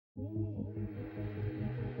Let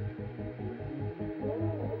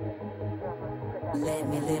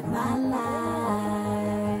me live my life.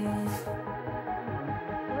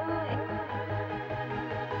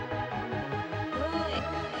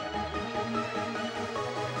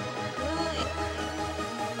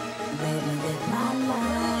 Let me live my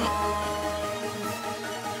life.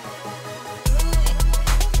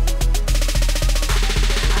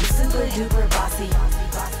 I'm super duper bossy.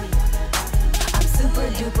 I'm super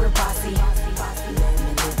duper bossy.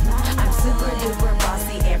 I'm super duper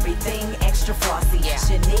bossy. Everything extra flossy.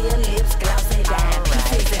 Chanel lips, glossy, dime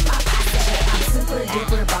pieces in my pocket. I'm super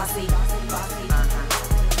duper bossy.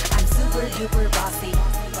 I'm super duper bossy.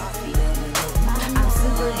 I'm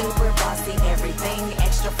super duper bossy. Everything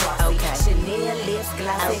extra flossy. Chanel lips,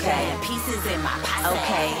 glossy, dime pieces in my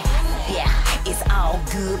pocket. Yeah, it's all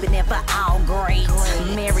good, but never all great.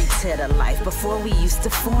 Married to the life before we used to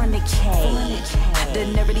fornicate. The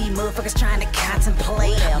nerdy motherfuckers trying to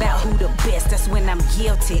contemplate about who the best. That's when I'm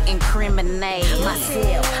guilty, incriminate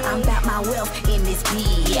myself. I'm about my wealth in this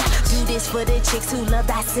beat. Do this for the chicks who love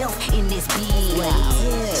thyself in this beat.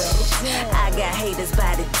 I got haters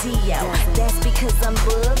by the D.O. That's because I'm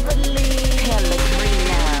bubbly.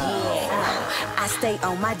 Pellegrino. I stay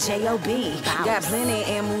on my J.O.B. Got plenty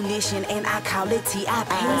ammunition and I call it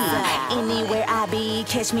T.I.P. Anywhere I be,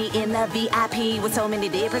 catch me in the VIP. With so many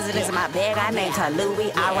dead presidents in my bag, I named her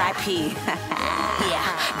Louis R.I.P.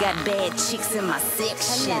 Got bad chicks in my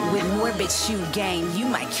section. With morbid shoe game, you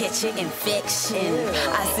might catch an infection.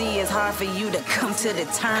 I see it's hard for you to come to the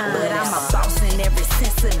term, but I'm a boss in every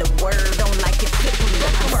sense of the word. Don't like it, flip from the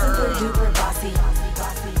word. I'm super duper bossy.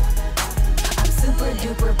 I'm super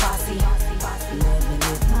duper bossy.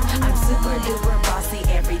 I'm super duper bossy,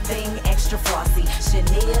 everything extra flossy.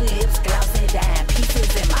 Chanel lips, glossy, dime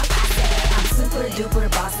pieces in my pocket. I'm super duper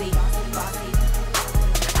bossy.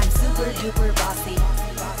 I'm super duper bossy.